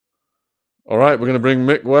All right, we're going to bring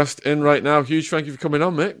Mick West in right now. Huge thank you for coming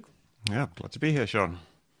on, Mick. Yeah, glad to be here, Sean.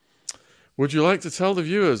 Would you like to tell the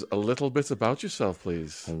viewers a little bit about yourself,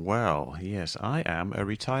 please? Well, yes, I am a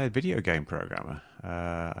retired video game programmer.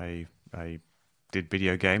 I did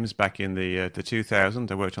video games back in the 2000s.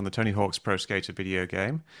 I worked on the Tony Hawk's Pro Skater video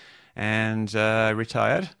game, and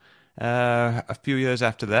retired a few years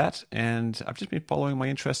after that. And I've just been following my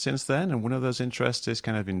interests since then. And one of those interests is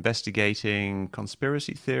kind of investigating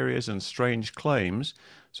conspiracy theories and strange claims.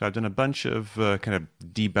 So I've done a bunch of kind of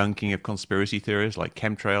debunking of conspiracy theories like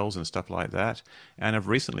chemtrails and stuff like that. And I've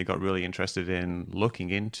recently got really interested in looking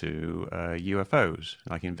into UFOs,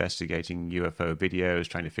 like investigating UFO videos,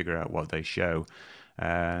 trying to figure out what they show.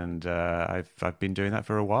 And I've been doing that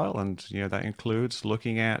for a while, and that includes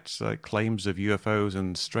looking at claims of UFOs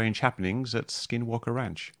and strange happenings at Skinwalker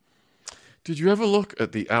Ranch. Did you ever look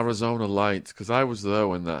at the Arizona lights? Because I was there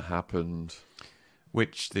when that happened.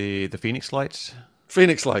 Which the Phoenix Lights?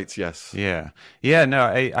 Phoenix lights, yes. Yeah. No,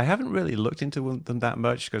 I haven't really looked into them that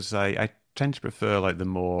much because I tend to prefer like the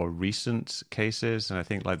more recent cases, and I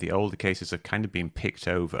think like the older cases have kind of been picked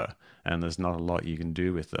over, and there's not a lot you can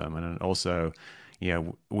do with them, and also.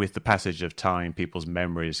 With the passage of time, people's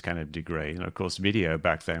memories kind of degrade. And of course, video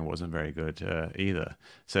back then wasn't very good either.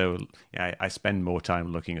 So I spend more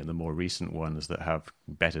time looking at the more recent ones that have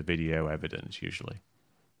better video evidence usually.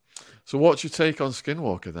 So what's your take on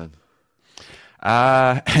Skinwalker then?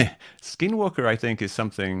 Uh, Skinwalker, I think, is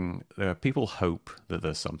something people hope that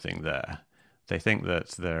there's something there. They think that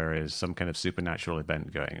there is some kind of supernatural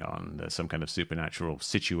event going on. There's some kind of supernatural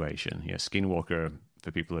situation. Skinwalker,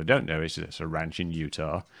 for people who don't know, it's a ranch in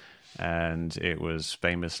Utah, and it was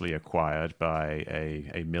famously acquired by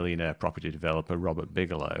a millionaire property developer, Robert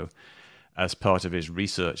Bigelow, as part of his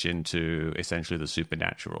research into essentially the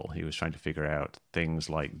supernatural. He was trying to figure out things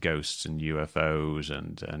like ghosts and UFOs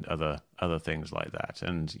and other things like that.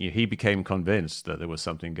 And he became convinced that there was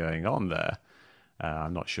something going on there.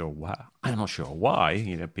 I'm not sure why. I'm not sure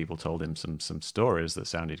why. People told him some stories that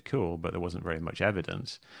sounded cool, but there wasn't very much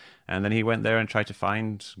evidence. And then he went there and tried to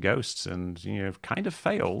find ghosts, and kind of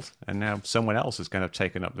failed. And now someone else has kind of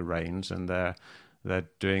taken up the reins, and they're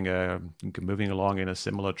moving along in a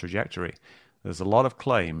similar trajectory. There's a lot of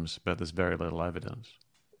claims, but there's very little evidence.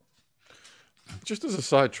 Just as a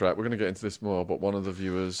sidetrack, we're going to get into this more, but one of the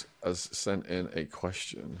viewers has sent in a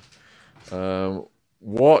question.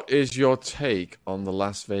 What is your take on the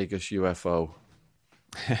Las Vegas UFO?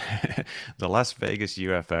 The Las Vegas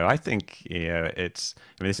UFO. I think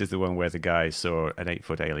this is the one where the guy saw an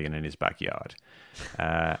 8-foot alien in his backyard,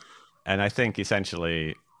 and I think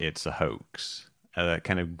essentially it's a hoax that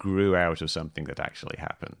kind of grew out of something that actually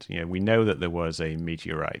happened. We know that there was a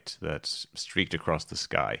meteorite that streaked across the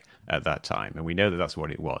sky at that time, and we know that that's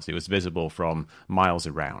what it was. It was visible from miles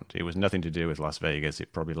around. It was nothing to do with Las Vegas.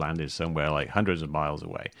 It probably landed somewhere like hundreds of miles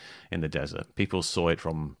away in the desert. People saw it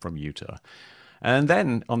from Utah. And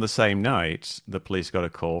then on the same night, the police got a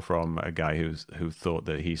call from a guy who thought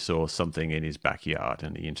that he saw something in his backyard,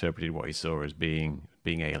 and he interpreted what he saw as being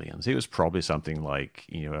aliens. It was probably something like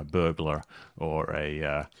a burglar or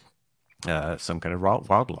a some kind of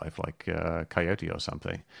wildlife like a coyote or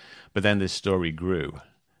something. But then this story grew,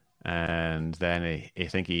 and then I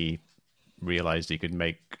think he realized he could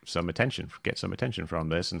get some attention from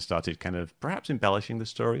this, and started kind of perhaps embellishing the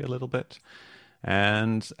story a little bit.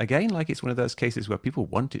 And again, it's one of those cases where people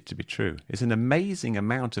want it to be true. It's an amazing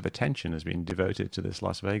amount of attention has been devoted to this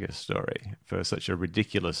Las Vegas story for such a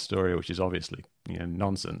ridiculous story, which is obviously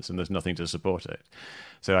nonsense, and there's nothing to support it.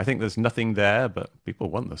 So I think there's nothing there, but people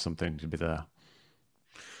want there's something to be there.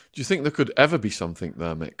 Do you think there could ever be something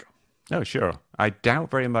there, Mick? Oh, sure. I doubt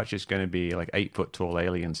very much it's going to be like 8-foot tall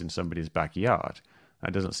aliens in somebody's backyard.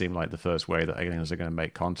 That doesn't seem like the first way that aliens are going to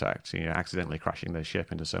make contact, accidentally crashing their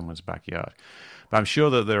ship into someone's backyard. But I'm sure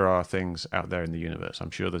that there are things out there in the universe. I'm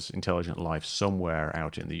sure there's intelligent life somewhere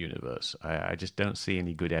out in the universe. I just don't see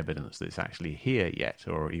any good evidence that it's actually here yet,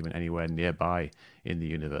 or even anywhere nearby in the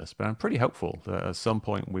universe. But I'm pretty hopeful that at some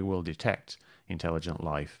point we will detect intelligent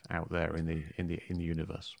life out there in the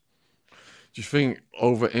universe. Do you think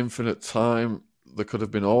over infinite time there could have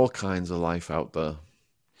been all kinds of life out there?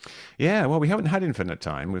 Yeah, well, we haven't had infinite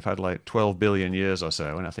time. We've had like 12 billion years or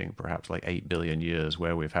so, and I think perhaps like 8 billion years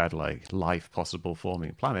where we've had like life possible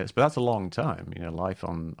forming planets. But that's a long time. Life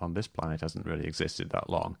on this planet hasn't really existed that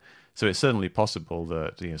long. So it's certainly possible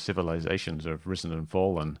that civilizations have risen and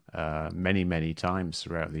fallen many, many times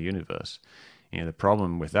throughout the universe. The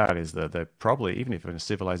problem with that is that they're probably, even if a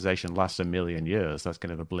civilization lasts 1 million years, that's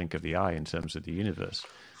kind of a blink of the eye in terms of the universe.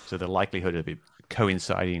 So the likelihood of it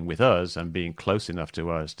coinciding with us and being close enough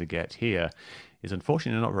to us to get here is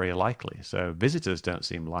unfortunately not very likely. So visitors don't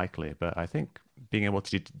seem likely, but I think being able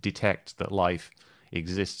to detect that life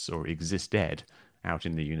exists or existed out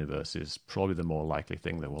in the universe is probably the more likely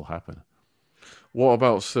thing that will happen. What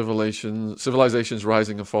about civilizations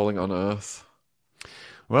rising and falling on Earth?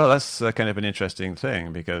 Well, that's kind of an interesting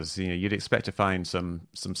thing because you'd expect to find some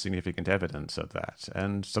significant evidence of that,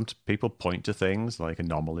 and some people point to things like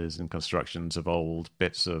anomalies in constructions of old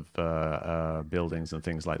bits of buildings and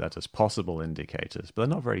things like that as possible indicators, but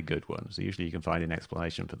they're not very good ones. Usually, you can find an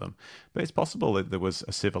explanation for them, but it's possible that there was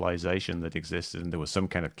a civilization that existed and there was some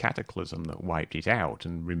kind of cataclysm that wiped it out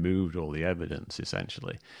and removed all the evidence,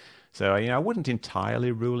 essentially. So I wouldn't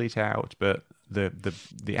entirely rule it out, but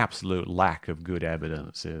the absolute lack of good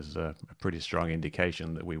evidence is a pretty strong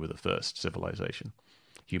indication that we were the first civilization,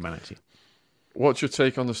 humanity. What's your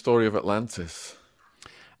take on the story of Atlantis?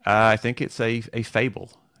 I think it's a fable.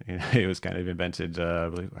 It was kind of invented.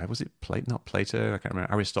 Was it not Plato? I can't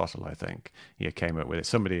remember. Aristotle, I think. He came up with it.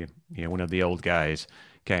 Somebody, one of the old guys,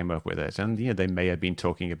 came up with it, and they may have been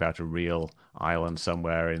talking about a real island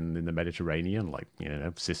somewhere in the Mediterranean, like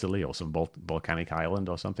Sicily or some volcanic island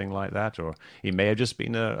or something like that, or it may have just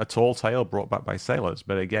been a tall tale brought back by sailors.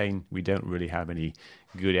 But again, we don't really have any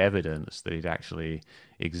good evidence that it actually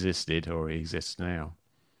existed or exists now.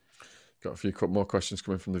 Got a few more questions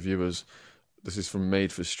coming from the viewers. This is from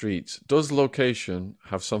Made for Streets. Does location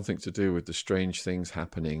have something to do with the strange things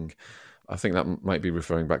happening? I think that might be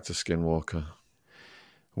referring back to Skinwalker.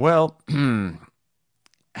 Well,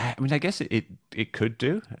 I mean, I guess it could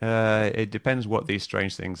do. It depends what these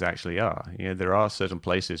strange things actually are. There are certain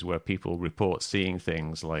places where people report seeing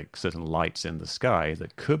things like certain lights in the sky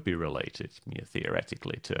that could be related,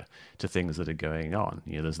 theoretically, to things that are going on.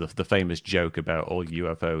 There's the famous joke about all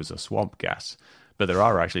UFOs are swamp gas. But there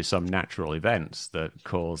are actually some natural events that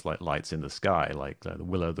cause like lights in the sky, like the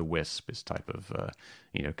will-o'-the-wisp, this type of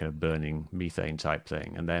kind of burning methane type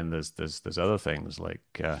thing. And then there's other things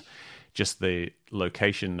like just the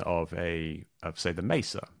location of say the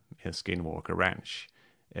mesa in Skinwalker Ranch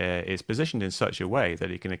is positioned in such a way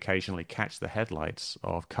that it can occasionally catch the headlights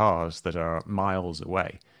of cars that are miles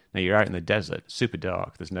away. Now you're out in the desert, super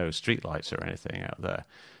dark. There's no street lights or anything out there.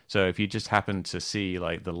 So if you just happen to see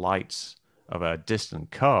like the lights of a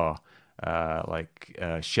distant car,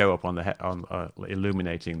 show up on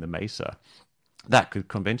illuminating the mesa, that could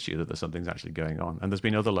convince you that something's actually going on. And there's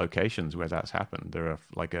been other locations where that's happened. There are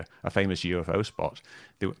like a famous UFO spot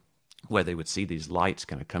where they would see these lights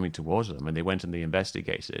kind of coming towards them, and they went and they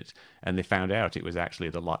investigated, and they found out it was actually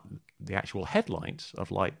the actual headlights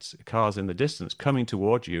of cars in the distance coming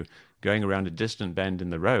towards you, going around a distant bend in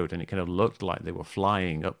the road, and it kind of looked like they were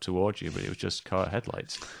flying up towards you, but it was just car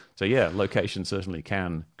headlights. So yeah, location certainly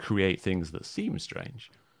can create things that seem strange.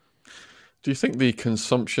 Do you think the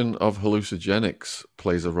consumption of hallucinogenics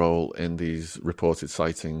plays a role in these reported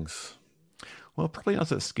sightings? Well, probably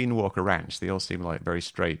not at Skinwalker Ranch. They all seem like very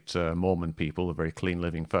straight Mormon people, very clean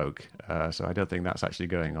living folk. So I don't think that's actually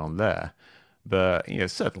going on there. But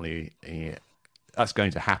certainly that's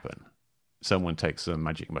going to happen. Someone takes some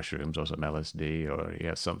magic mushrooms or some LSD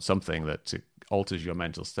or something that alters your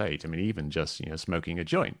mental state. I mean, even just smoking a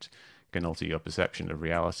joint can alter your perception of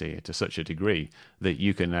reality to such a degree that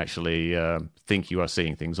you can actually think you are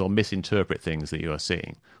seeing things or misinterpret things that you are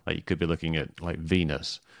seeing. Like you could be looking at like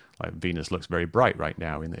Venus. Like Venus looks very bright right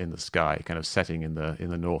now in the sky, kind of setting in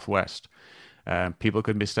the northwest. People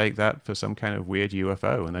could mistake that for some kind of weird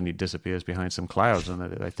UFO, and then it disappears behind some clouds, and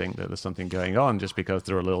they think that there's something going on just because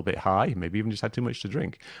they're a little bit high, maybe even just had too much to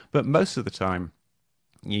drink. But most of the time,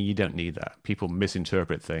 you don't need that. People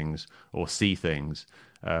misinterpret things or see things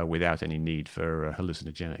without any need for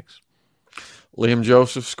hallucinogenics. Liam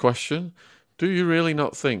Joseph's question: do you really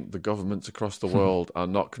not think the governments across the world are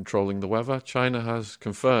not controlling the weather? China has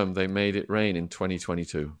confirmed they made it rain in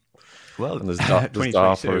 2022. Well, and there's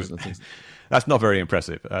DARPAs and things. That's not very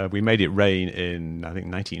impressive. We made it rain in, I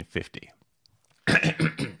think, 1950.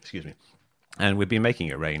 Excuse me. And we've been making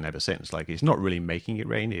it rain ever since. Like, it's not really making it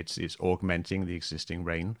rain. It's augmenting the existing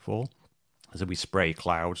rainfall. So we spray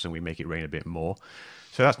clouds and we make it rain a bit more.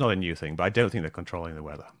 So that's not a new thing, but I don't think they're controlling the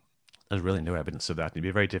weather. There's really no evidence of that. It'd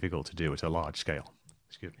be very difficult to do at a large scale.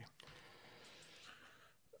 Excuse me.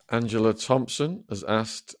 Angela Thompson has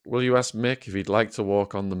asked, will you ask Mick if he'd like to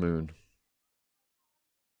walk on the moon?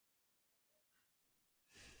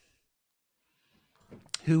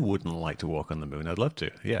 Who wouldn't like to walk on the moon? I'd love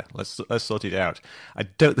to. Yeah, let's sort it out. I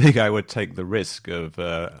don't think I would take the risk of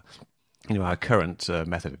our current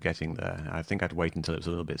method of getting there. I think I'd wait until it was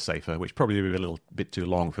a little bit safer, which probably would be a little bit too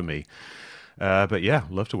long for me. But yeah,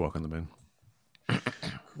 love to walk on the moon.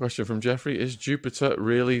 Question from Jeffrey: is Jupiter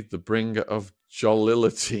really the bringer of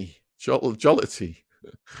jollity? Jollity.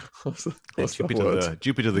 What's that word?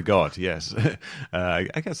 Jupiter the god. Yes, I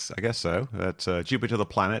guess so. That Jupiter the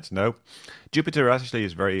planet. No, Jupiter actually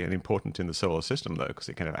is very important in the solar system though, because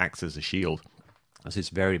it kind of acts as a shield. As this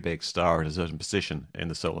very big star at a certain position in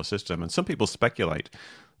the solar system, and some people speculate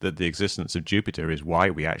that the existence of Jupiter is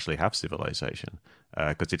why we actually have civilization,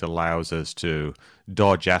 because it allows us to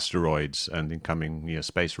dodge asteroids and incoming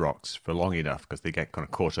space rocks for long enough, because they get kind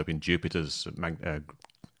of caught up in Jupiter's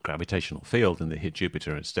gravitational field and they hit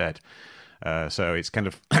Jupiter instead. So it's kind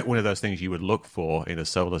of one of those things you would look for in a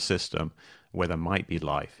solar system where there might be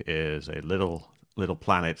life, is a little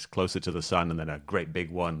planet closer to the sun and then a great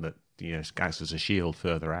big one that acts as a shield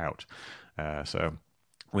further out. So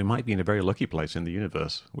we might be in a very lucky place in the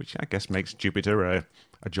universe, which I guess makes Jupiter a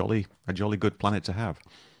jolly good planet to have.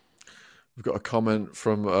 We've got a comment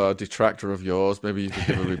from a detractor of yours. Maybe you could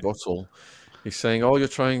give a rebuttal. He's saying, you're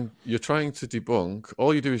trying to debunk.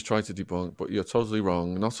 All you do is try to debunk, but you're totally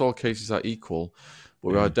wrong. Not all cases are equal,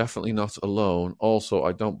 but we are definitely not alone. Also,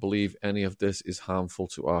 I don't believe any of this is harmful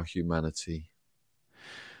to our humanity.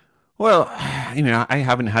 Well, I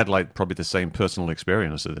haven't had probably the same personal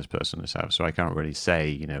experience that this person has had, so I can't really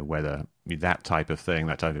say, whether that type of thing,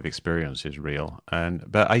 that type of experience is real.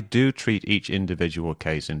 But I do treat each individual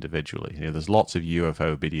case individually. There's lots of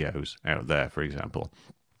UFO videos out there, for example.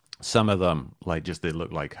 Some of them, they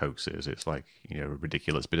look like hoaxes. It's a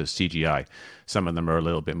ridiculous bit of CGI. Some of them are a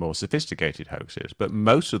little bit more sophisticated hoaxes. But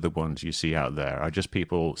most of the ones you see out there are just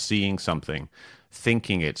people seeing something,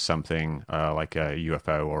 thinking it's something like a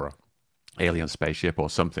UFO or an alien spaceship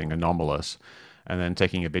or something anomalous, and then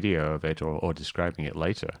taking a video of it or describing it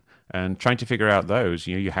later. And trying to figure out those,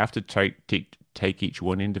 you have to take each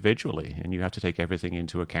one individually, and you have to take everything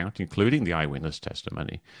into account, including the eyewitness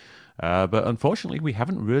testimony. But unfortunately, we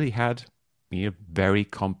haven't really had very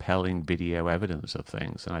compelling video evidence of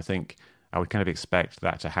things. And I think I would kind of expect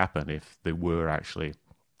that to happen if there were actually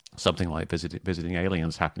something like visiting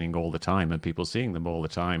aliens happening all the time and people seeing them all the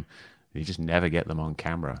time. You just never get them on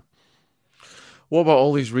camera. What about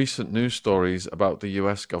all these recent news stories about the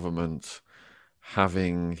US government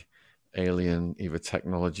having alien either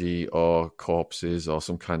technology or corpses or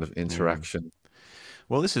some kind of interaction?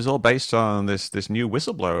 Well, this is all based on this new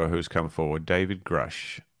whistleblower who's come forward, David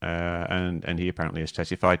Grush, and he apparently has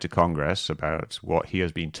testified to Congress about what he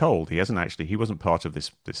has been told. He wasn't part of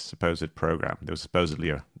this supposed program. There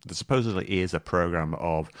supposedly is a program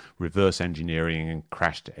of reverse engineering and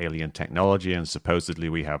crashed alien technology, and supposedly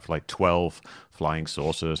we have 12 flying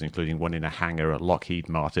saucers, including one in a hangar at Lockheed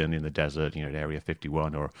Martin in the desert, at Area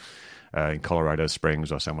 51 or in Colorado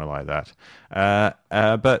Springs or somewhere like that.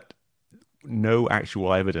 But no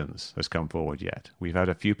actual evidence has come forward yet. We've had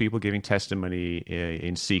a few people giving testimony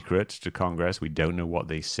in secret to Congress. We don't know what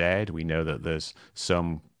they said. We know that there's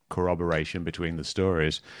some corroboration between the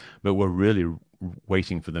stories, but we're really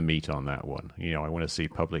waiting for the meat on that one. I want to see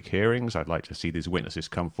public hearings. I'd like to see these witnesses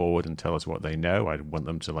come forward and tell us what they know. I want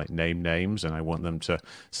them to name names, and I want them to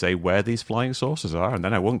say where these flying saucers are, and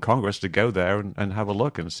then I want Congress to go there and have a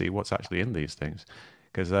look and see what's actually in these things.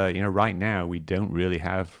 Because right now we don't really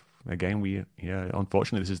have. Again,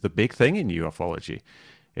 unfortunately, this is the big thing in ufology,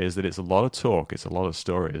 is that it's a lot of talk, it's a lot of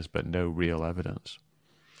stories, but no real evidence.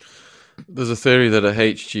 There's a theory that a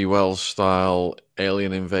H.G. Wells-style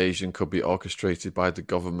alien invasion could be orchestrated by the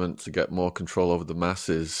government to get more control over the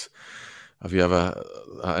masses. Have you ever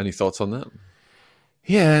any thoughts on that?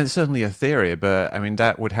 Yeah, it's certainly a theory, but I mean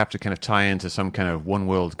that would have to kind of tie into some kind of one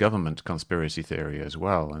world government conspiracy theory as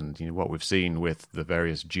well. And what we've seen with the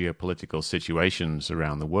various geopolitical situations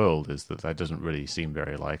around the world is that doesn't really seem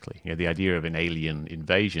very likely. The idea of an alien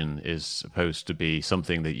invasion is supposed to be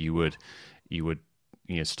something that you would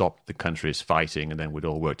stop the countries fighting and then would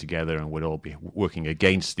all work together and would all be working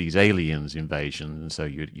against these aliens invasions. And so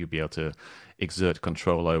you'd be able to exert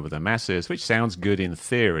control over the masses, which sounds good in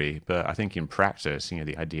theory, but I think in practice,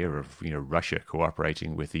 the idea of Russia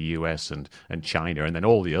cooperating with the US and China and then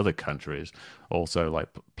all the other countries also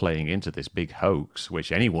playing into this big hoax,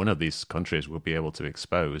 which any one of these countries will be able to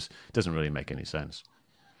expose, doesn't really make any sense.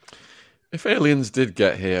 If aliens did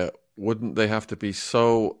get here, wouldn't they have to be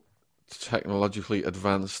so technologically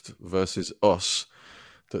advanced versus us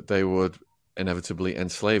that they would inevitably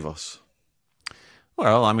enslave us?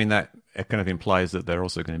 Well, I mean, that it kind of implies that they're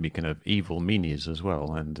also going to be kind of evil meanies as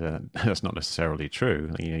well, and that's not necessarily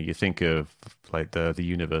true. You know, you think of like the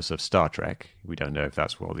universe of Star Trek. We don't know if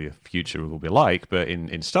that's what the future will be like, but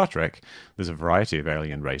in Star Trek, there's a variety of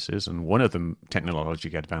alien races, and one of the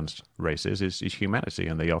technologically advanced races is humanity,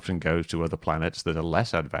 and they often go to other planets that are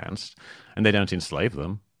less advanced, and they don't enslave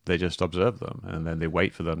them. They just observe them, and then they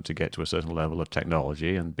wait for them to get to a certain level of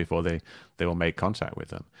technology, and before they will make contact with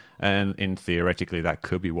them. And in theoretically, that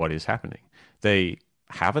could be what is happening. They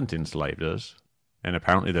haven't enslaved us, and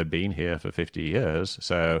apparently they've been here for 50 years.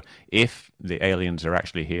 So if the aliens are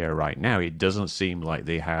actually here right now, it doesn't seem like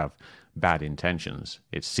they have bad intentions.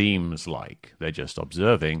 It seems like they're just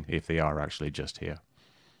observing if they are actually just here.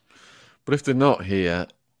 But if they're not here,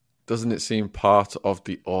 doesn't it seem part of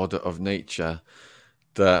the order of nature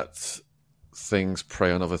that things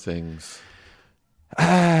prey on other things?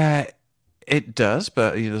 It does,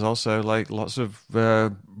 but there's also like lots of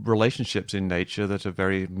relationships in nature that are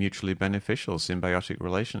very mutually beneficial, symbiotic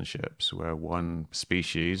relationships, where one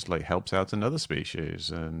species like helps out another species,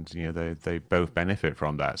 and they both benefit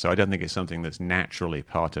from that. So I don't think it's something that's naturally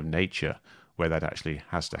part of nature where that actually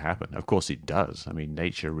has to happen. Of course it does. I mean,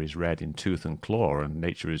 nature is red in tooth and claw, and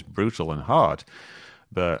nature is brutal and hard,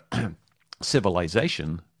 but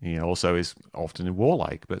civilization, also is often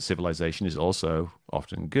warlike, but civilization is also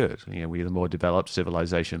often good. The more developed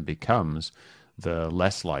civilization becomes, the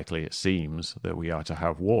less likely it seems that we are to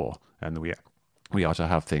have war, and we are to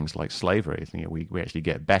have things like slavery. We actually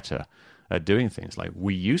get better at doing things like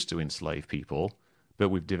we used to enslave people, but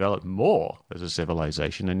we've developed more as a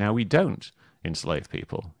civilization, and now we don't enslave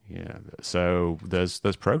people. So there's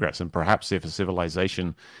progress, and perhaps if a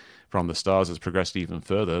civilization from the stars has progressed even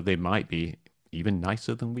further, they might be even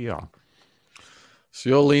nicer than we are. So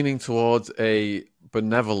you're leaning towards a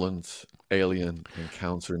benevolent alien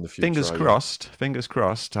encounter in the future. Fingers crossed. Fingers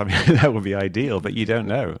crossed. I mean, that would be ideal, but you don't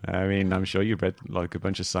know. I mean, I'm sure you've read like a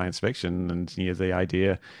bunch of science fiction, and the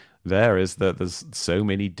idea there is that there's so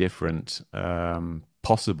many different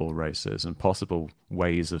possible races and possible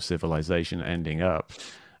ways of civilization ending up.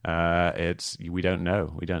 We don't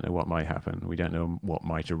know. We don't know what might happen. We don't know what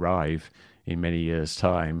might arrive in many years'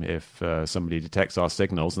 time. If somebody detects our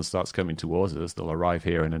signals and starts coming towards us, they'll arrive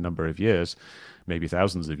here in a number of years, maybe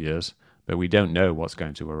thousands of years, but we don't know what's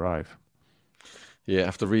going to arrive. Yeah,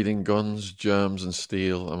 after reading Guns, Germs and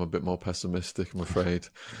Steel, I'm a bit more pessimistic, I'm afraid.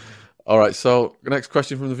 All right, so the next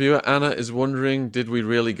question from the viewer. Anna is wondering, did we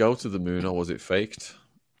really go to the moon, or was it faked?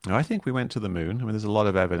 I think we went to the moon. I mean, there's a lot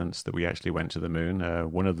of evidence that we actually went to the moon.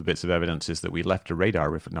 One of the bits of evidence is that we left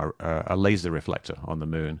a laser reflector on the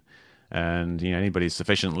moon. And anybody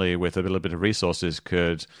sufficiently with a little bit of resources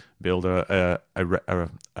could build a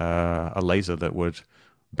laser that would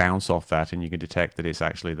bounce off that, and you can detect that it's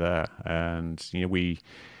actually there. And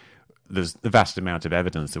there's the vast amount of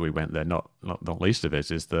evidence that we went there. Not least of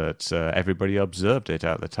it is that everybody observed it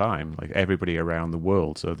at the time, like everybody around the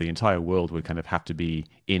world. So the entire world would kind of have to be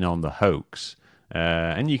in on the hoax.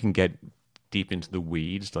 And you can get deep into the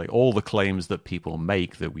weeds, like all the claims that people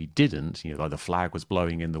make that we didn't, like the flag was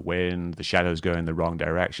blowing in the wind, the shadows go in the wrong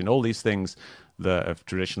direction, all these things that have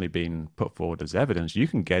traditionally been put forward as evidence. You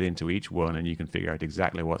can get into each one and you can figure out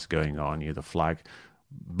exactly what's going on. The flag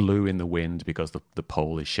blew in the wind because the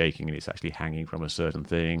pole is shaking and it's actually hanging from a certain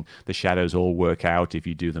thing. The shadows all work out if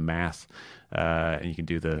you do the math, and you can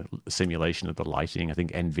do the simulation of the lighting. I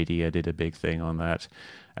think NVIDIA did a big thing on that.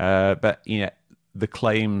 But the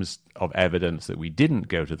claims of evidence that we didn't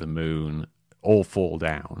go to the moon all fall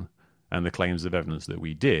down, and the claims of evidence that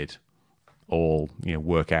we did all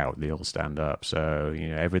work out. They all stand up. So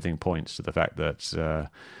everything points to the fact that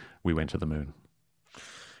we went to the moon.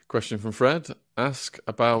 Question from Fred. Ask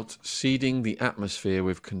about seeding the atmosphere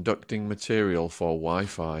with conducting material for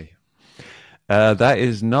Wi-Fi. That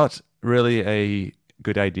is not really a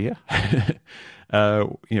good idea.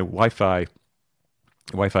 Wi-Fi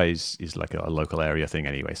is like a local area thing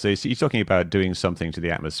anyway. So you're talking about doing something to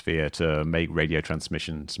the atmosphere to make radio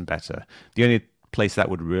transmissions better. The only place that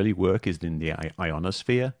would really work is in the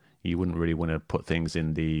ionosphere. You wouldn't really want to put things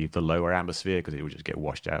in the lower atmosphere because it would just get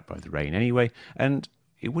washed out by the rain anyway. And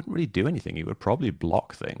it wouldn't really do anything. It would probably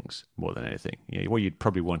block things more than anything. What you'd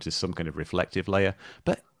probably want is some kind of reflective layer.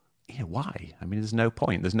 But why? I mean, there's no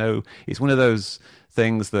point. It's one of those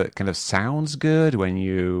things that kind of sounds good when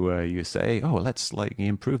you say, oh, let's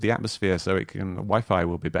improve the atmosphere so Wi-Fi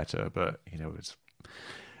will be better. But it's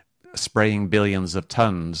spraying billions of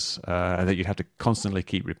tons that you'd have to constantly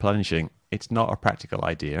keep replenishing. It's not a practical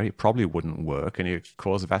idea. It probably wouldn't work, and it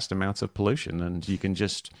cause vast amounts of pollution. And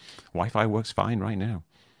Wi-Fi works fine right now.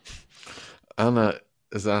 Anna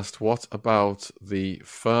has asked, what about the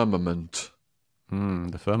firmament?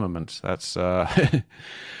 The firmament. That's well,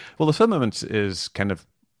 the firmament is kind of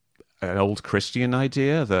an old Christian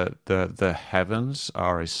idea that the heavens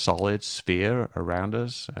are a solid sphere around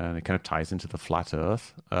us, and it kind of ties into the flat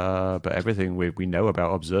Earth. But everything we know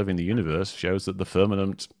about observing the universe shows that the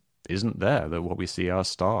firmament isn't there. That what we see are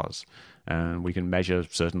stars, and we can measure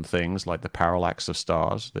certain things like the parallax of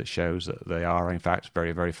stars that shows that they are in fact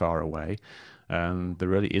very, very far away, and there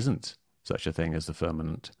really isn't such a thing as the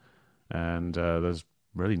firmament. And there's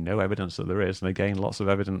really no evidence that there is, and again, lots of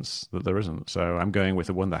evidence that there isn't. So I'm going with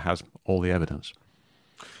the one that has all the evidence.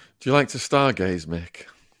 Do you like to stargaze, Mick?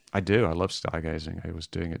 I do. I love stargazing. I was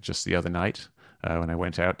doing it just the other night when I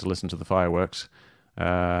went out to listen to the fireworks.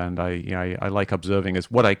 And I like observing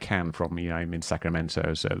as what I can from, I'm in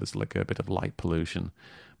Sacramento, so there's like a bit of light pollution.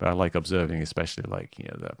 But I like observing, especially like,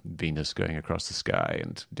 the Venus going across the sky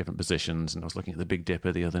and different positions. And I was looking at the Big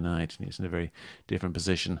Dipper the other night, and it's in a very different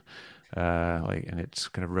position. And it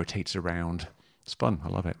kind of rotates around. It's fun. I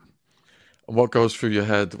love it. And what goes through your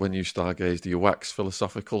head when you stargaze? Do you wax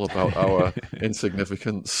philosophical about our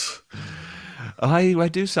insignificance? I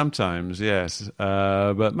do sometimes, yes,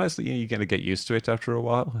 but mostly you're going to get used to it after a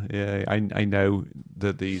while. Yeah, I know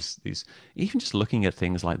that these even just looking at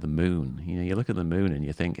things like the moon, you look at the moon and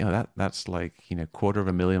you think, that's like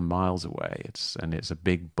 250,000 miles away. It's a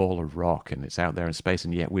big ball of rock and it's out there in space,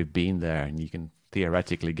 and yet we've been there, and you can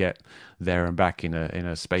theoretically get there and back in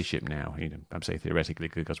a spaceship now. I'm saying theoretically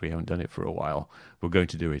because we haven't done it for a while. We're going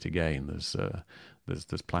to do it again.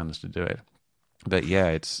 There's plans to do it. But yeah,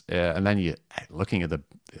 it's and then you looking at the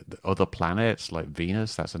other planets like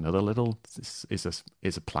Venus. That's another little.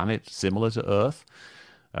 It's a planet similar to Earth.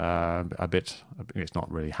 A bit. It's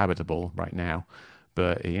not really habitable right now,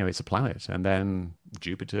 but it's a planet. And then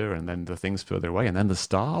Jupiter, and then the things further away, and then the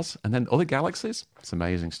stars, and then other galaxies. It's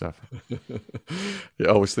amazing stuff. I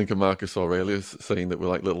always think of Marcus Aurelius saying that we're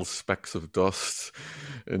like little specks of dust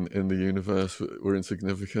in the universe. We're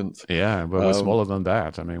insignificant. Yeah, but we're smaller than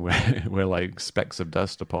that. I mean, we're like specks of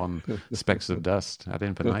dust upon specks of dust ad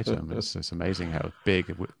infinitum. It's amazing how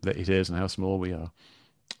big it is and how small we are.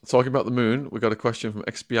 Talking about the moon, we got a question from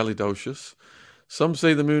Expialidocious. Some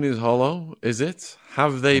say the moon is hollow. Is it?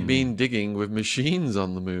 Have they been digging with machines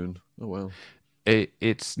on the moon? Oh, well.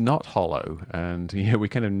 It's not hollow, and we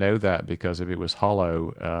kind of know that because if it was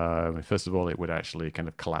hollow, first of all, it would actually kind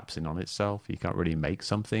of collapse in on itself. You can't really make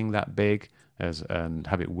something that big and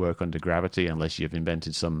have it work under gravity unless you've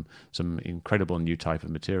invented some incredible new type of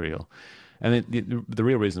material. And the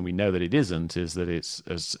real reason we know that it isn't is that it's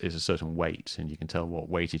a certain weight, and you can tell what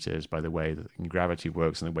weight it is by the way that gravity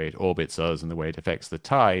works and the way it orbits us and the way it affects the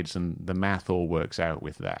tides, and the math all works out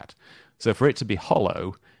with that. So for it to be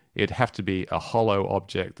hollow, it'd have to be a hollow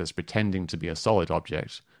object that's pretending to be a solid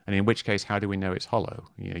object, and in which case, how do we know it's hollow?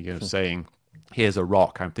 You're saying, here's a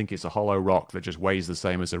rock. I think it's a hollow rock that just weighs the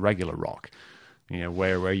same as a regular rock.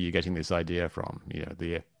 Where are you getting this idea from?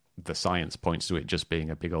 The science points to it just being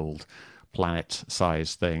a big old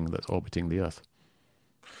planet-sized thing that's orbiting the Earth.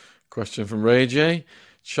 Question from Ray J.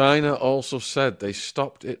 China also said they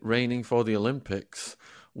stopped it raining for the Olympics.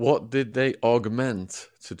 What did they augment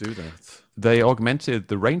to do that? They augmented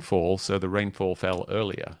the rainfall, so the rainfall fell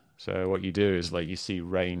earlier. So what you do is, like, you see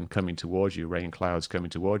rain coming towards you, rain clouds coming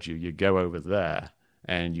towards you. You go over there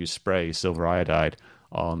and you spray silver iodide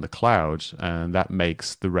on the clouds, and that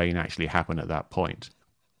makes the rain actually happen at that point.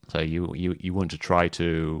 So you want to try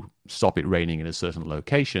to stop it raining in a certain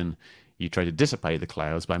location. You try to dissipate the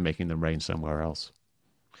clouds by making them rain somewhere else.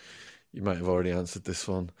 You might have already answered this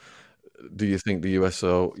one. Do you think the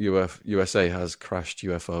USA has crashed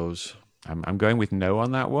UFOs? I'm going with no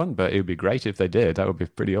on that one, but it would be great if they did. That would be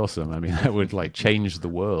pretty awesome. I mean, that would like change the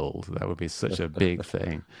world. That would be such a big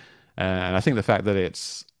thing. And I think the fact that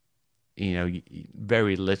it's,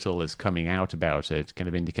 very little is coming out about it kind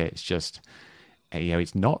of indicates just,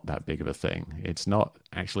 it's not that big of a thing. It's not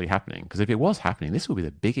actually happening. Because if it was happening, this would be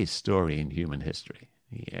the biggest story in human history.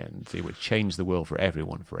 And it would change the world for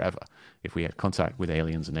everyone forever if we had contact with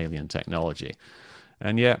aliens and alien technology.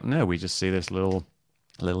 And yet, no, we just see this little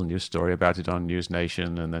news story about it on News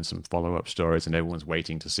Nation, and then some follow-up stories, and everyone's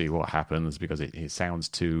waiting to see what happens because it sounds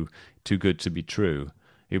too good to be true.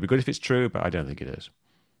 It would be good if it's true, but I don't think it is.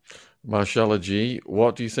 Marshalla G.,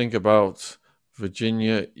 what do you think about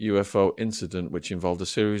Virginia UFO incident, which involved a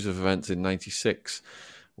series of events in '96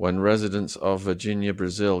 when residents of Virginia,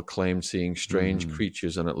 Brazil claimed seeing strange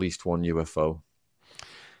creatures and at least one UFO?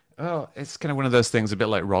 Oh, it's kind of one of those things, a bit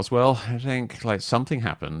like Roswell. I think like something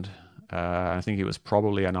happened. I think it was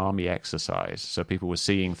probably an army exercise. So people were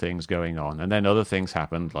seeing things going on. And then other things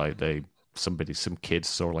happened, like they some kids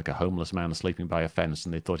saw like a homeless man sleeping by a fence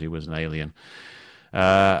and they thought he was an alien.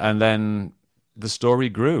 And then the story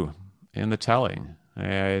grew in the telling.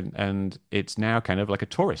 And it's now kind of like a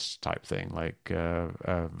tourist type thing, like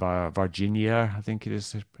Virginia, I think it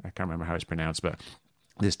is. I can't remember how it's pronounced, but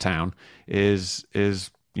this town is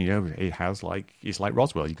it has it's like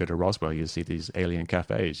Roswell. You go to Roswell, you see these alien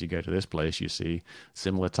cafes. You go to this place, you see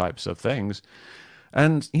similar types of things.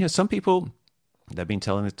 And some people, they've been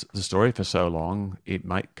telling the story for so long, it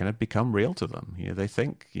might kind of become real to them. They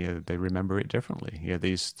think, they remember it differently.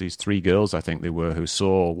 These three girls, I think they were, who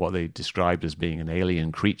saw what they described as being an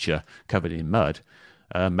alien creature covered in mud,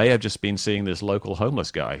 may have just been seeing this local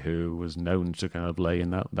homeless guy who was known to kind of lay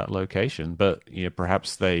in that location. But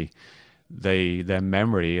perhaps their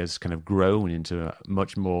memory has kind of grown into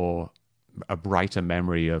a brighter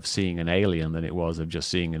memory of seeing an alien than it was of just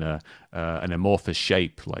seeing an amorphous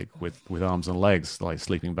shape, like with arms and legs, like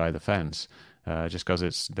sleeping by the fence. Just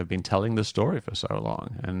because they've been telling the story for so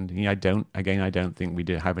long, and I don't think we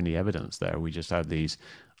do have any evidence there. We just have these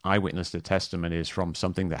eyewitness testimonies from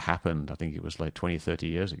something that happened. I think it was like 20, 30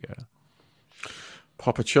 years ago.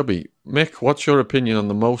 Papa Chubby, Mick, what's your opinion on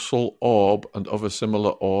the Mosul orb and other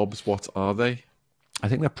similar orbs? What are they? I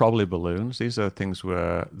think they're probably balloons. These are things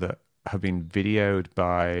that have been videoed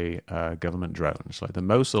by government drones. Like the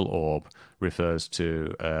Mosul orb refers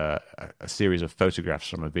to a series of photographs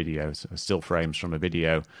from a video, still frames from a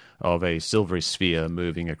video of a silvery sphere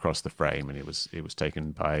moving across the frame, and it was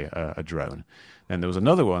taken by a drone. And there was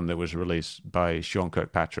another one that was released by Sean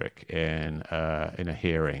Kirkpatrick in a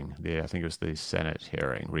hearing. I think it was the Senate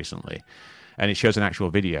hearing recently. And it shows an actual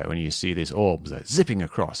video, and you see these orbs that are zipping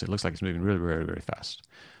across. It looks like it's moving really, really, really fast.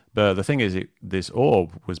 But the thing is, this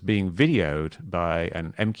orb was being videoed by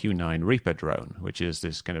an MQ-9 Reaper drone, which is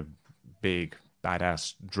this kind of big,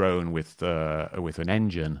 badass drone with an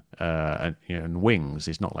engine and wings.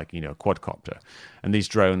 It's not like a quadcopter. And these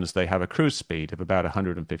drones, they have a cruise speed of about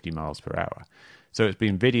 150 miles per hour. So it's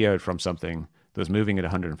been videoed from something that was moving at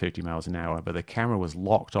 150 miles an hour, but the camera was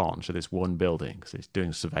locked on to this one building because it's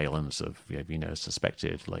doing surveillance of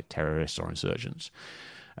suspected like terrorists or insurgents.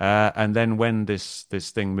 And then when this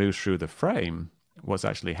thing moves through the frame, what's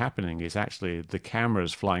actually happening is actually the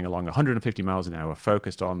camera's flying along 150 miles an hour,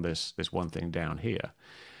 focused on this one thing down here.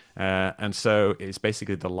 And so it's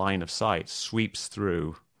basically the line of sight sweeps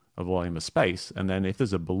through a volume of space. And then if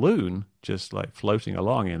there's a balloon just like floating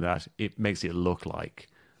along in that, it makes it look like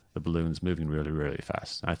the balloon's moving really, really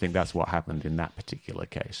fast. I think that's what happened in that particular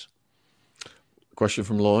case. Question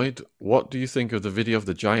from Lloyd. What do you think of the video of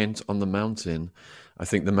the giant on the mountain? I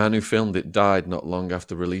think the man who filmed it died not long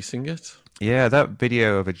after releasing it. Yeah, that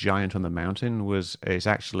video of a giant on the mountain is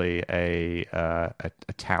actually a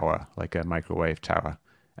tower, like a microwave tower.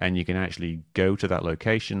 And you can actually go to that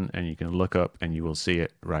location and you can look up and you will see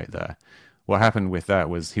it right there. What happened with that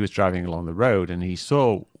was he was driving along the road and he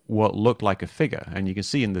saw what looked like a figure. And you can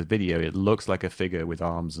see in the video, it looks like a figure with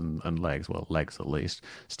arms and legs, well, legs at least,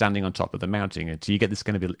 standing on top of the mountain. And so you get this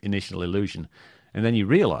kind of initial illusion. And then you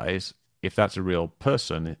realize if that's a real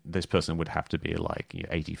person, this person would have to be like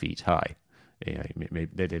 80 feet high. Maybe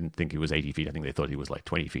they didn't think he was 80 feet. I think they thought he was like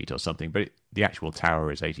 20 feet or something. But the actual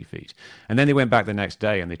tower is 80 feet. And then they went back the next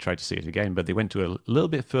day and they tried to see it again. But they went to a little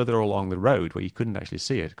bit further along the road where you couldn't actually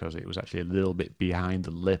see it because it was actually a little bit behind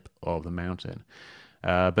the lip of the mountain.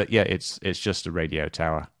 But yeah, it's just a radio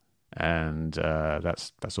tower. And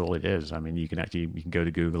that's all it is. I mean, you can go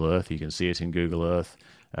to Google Earth. You can see it in Google Earth.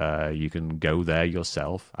 You can go there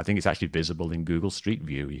yourself. I think it's actually visible in Google Street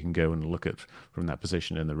View. You can go and look at from that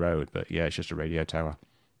position in the road. But yeah, it's just a radio tower.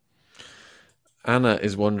 Anna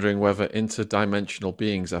is wondering whether interdimensional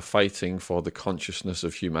beings are fighting for the consciousness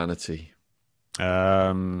of humanity.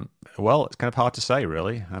 Well, it's kind of hard to say,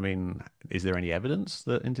 really. I mean, is there any evidence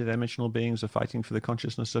that interdimensional beings are fighting for the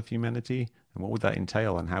consciousness of humanity? And what would that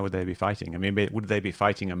entail, and how would they be fighting? I mean, would they be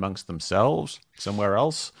fighting amongst themselves somewhere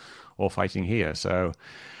else, or fighting here? So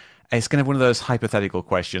it's kind of one of those hypothetical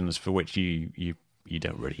questions for which you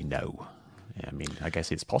don't really know. I mean, I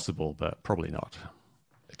guess it's possible, but probably not.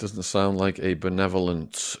 It doesn't sound like a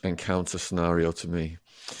benevolent encounter scenario to me.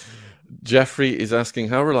 Jeffrey is asking,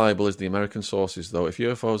 how reliable is the American sources, though? If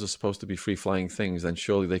UFOs are supposed to be free-flying things, then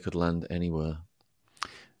surely they could land anywhere.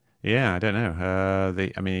 Yeah, I don't know.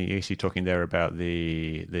 I mean, you're actually talking there about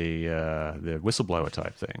the whistleblower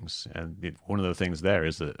type things, and one of the things there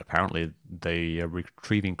is that apparently they are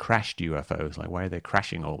retrieving crashed UFOs. Like, why are they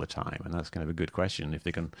crashing all the time? And that's kind of a good question. If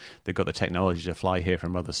they've got the technology to fly here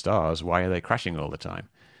from other stars, why are they crashing all the time?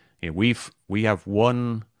 We have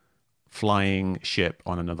one flying ship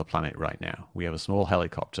on another planet right now. We have a small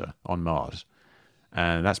helicopter on Mars.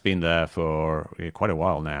 And that's been there for quite a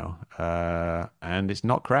while now. And it's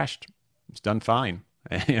not crashed. It's done fine.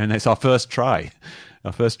 And it's our first try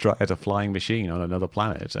at a flying machine on another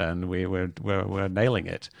planet, and we're nailing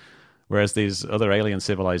it. Whereas these other alien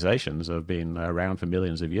civilizations have been around for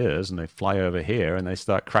millions of years, and they fly over here and they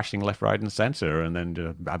start crashing left, right, and center, and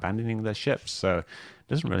then abandoning their ships. So it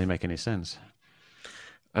doesn't really make any sense.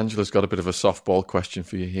 Angela's got a bit of a softball question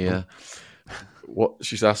for you here.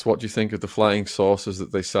 She's asked, what do you think of the flying saucers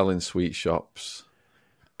that they sell in sweet shops?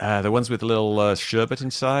 The ones with the little sherbet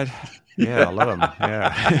inside? Yeah, I love them.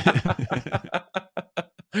 Yeah.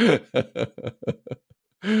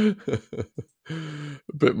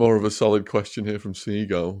 A bit more of a solid question here from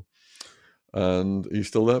Seagull. And are you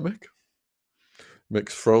still there, Mick?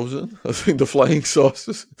 Mick's frozen. I think the flying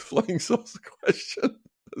saucer question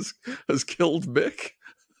has killed Mick.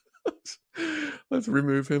 Let's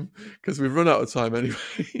remove him because we've run out of time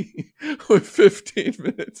anyway. We're 15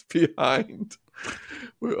 minutes behind.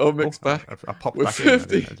 Mick's back. I popped we're back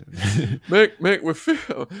 50. Mick,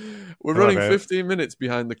 we're running 15 minutes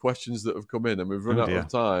behind the questions that have come in, and we've run out of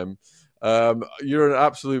time. You're an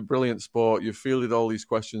absolute brilliant sport. You've fielded all these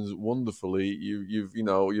questions wonderfully. You've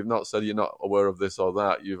not said you're not aware of this or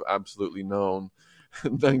that. You've absolutely known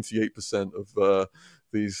 98% of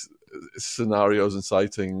these scenarios and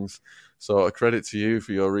sightings. So a credit to you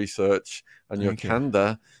for your research and your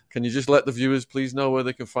candor. Can you just let the viewers please know where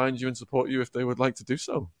they can find you and support you if they would like to do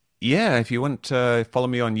so? Yeah, if you want to follow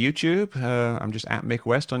me on YouTube, I'm just at Mick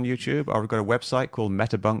West on YouTube. Or I've got a website called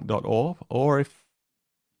metabunk.org, or if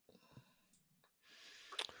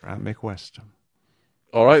at Mick West.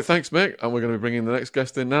 All right, thanks, Mick. And we're going to be bringing the next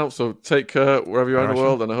guest in now. So take care wherever you are in the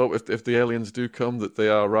world. And I hope if the aliens do come, that they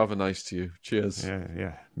are rather nice to you. Cheers.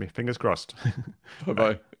 Yeah. Fingers crossed.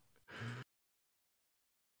 Bye-bye.